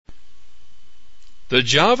The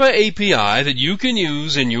Java API that you can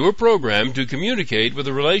use in your program to communicate with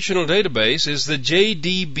a relational database is the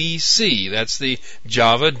JDBC. That's the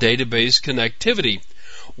Java Database Connectivity.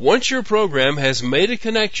 Once your program has made a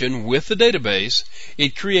connection with the database,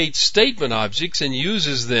 it creates statement objects and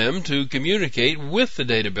uses them to communicate with the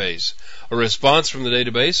database. A response from the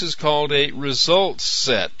database is called a result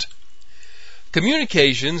set.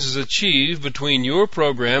 Communications is achieved between your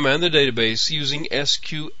program and the database using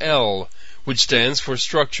SQL, which stands for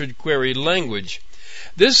Structured Query Language.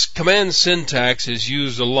 This command syntax is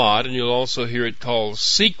used a lot, and you'll also hear it called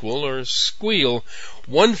SQL or squeal.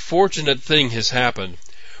 One fortunate thing has happened.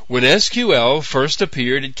 When SQL first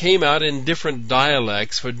appeared, it came out in different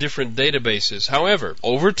dialects for different databases. However,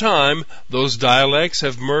 over time, those dialects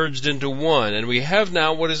have merged into one, and we have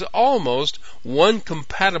now what is almost one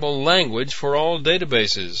compatible language for all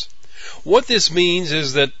databases. What this means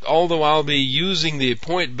is that although I'll be using the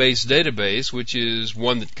point-based database, which is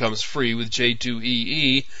one that comes free with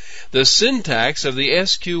J2EE, the syntax of the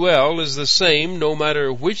SQL is the same no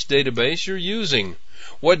matter which database you're using.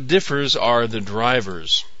 What differs are the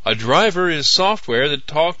drivers. A driver is software that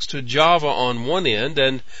talks to Java on one end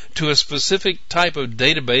and to a specific type of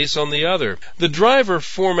database on the other. The driver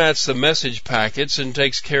formats the message packets and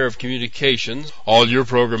takes care of communications. All your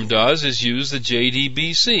program does is use the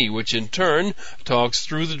JDBC, which in turn talks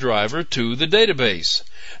through the driver to the database.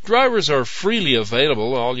 Drivers are freely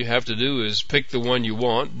available. All you have to do is pick the one you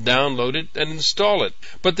want, download it, and install it.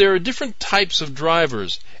 But there are different types of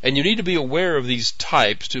drivers, and you need to be aware of these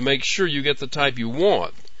types to make sure you get the type you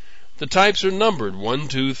want. The types are numbered 1,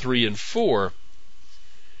 2, 3, and 4.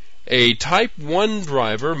 A Type 1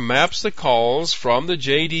 driver maps the calls from the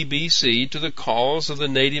JDBC to the calls of the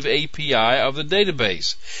native API of the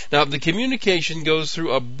database. Now, the communication goes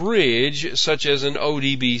through a bridge such as an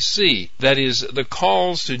ODBC. That is, the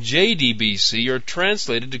calls to JDBC are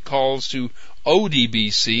translated to calls to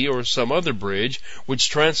ODBC or some other bridge, which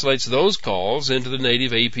translates those calls into the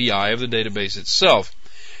native API of the database itself.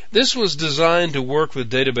 This was designed to work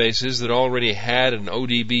with databases that already had an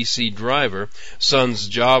ODBC driver. Sun's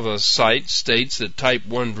Java site states that Type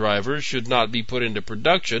 1 drivers should not be put into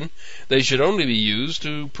production. They should only be used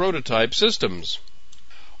to prototype systems.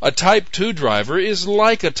 A Type 2 driver is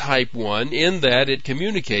like a Type 1 in that it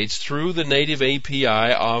communicates through the native API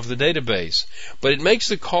of the database, but it makes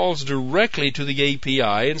the calls directly to the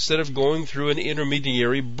API instead of going through an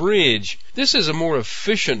intermediary bridge. This is a more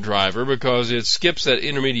efficient driver because it skips that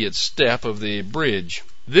intermediate step of the bridge.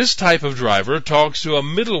 This type of driver talks to a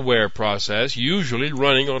middleware process, usually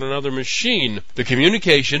running on another machine. The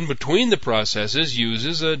communication between the processes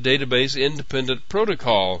uses a database-independent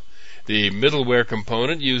protocol. The middleware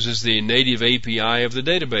component uses the native API of the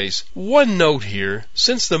database. One note here,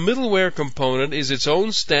 since the middleware component is its own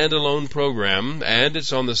standalone program and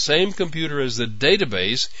it's on the same computer as the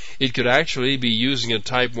database, it could actually be using a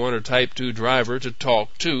Type 1 or Type 2 driver to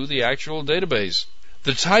talk to the actual database.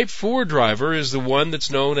 The Type 4 driver is the one that's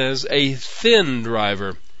known as a thin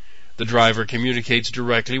driver. The driver communicates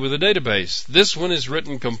directly with the database. This one is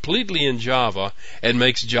written completely in Java and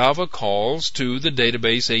makes Java calls to the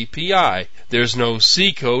database API. There's no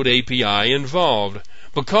C code API involved.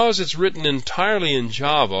 Because it's written entirely in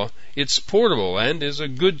Java, it's portable and is a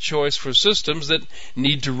good choice for systems that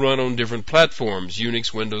need to run on different platforms,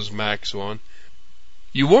 Unix, Windows, Mac, so on.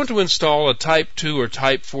 You want to install a Type 2 or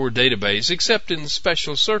Type 4 database except in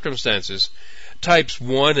special circumstances. Types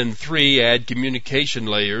 1 and 3 add communication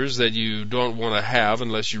layers that you don't want to have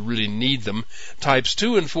unless you really need them. Types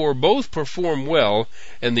 2 and 4 both perform well,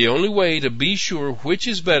 and the only way to be sure which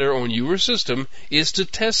is better on your system is to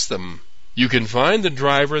test them. You can find the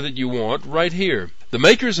driver that you want right here. The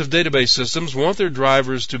makers of database systems want their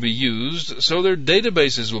drivers to be used, so their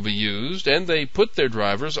databases will be used, and they put their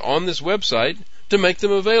drivers on this website to make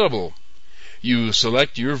them available. You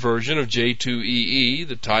select your version of J2EE,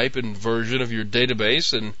 the type and version of your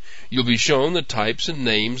database, and you'll be shown the types and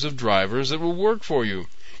names of drivers that will work for you.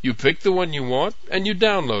 You pick the one you want, and you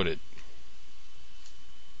download it.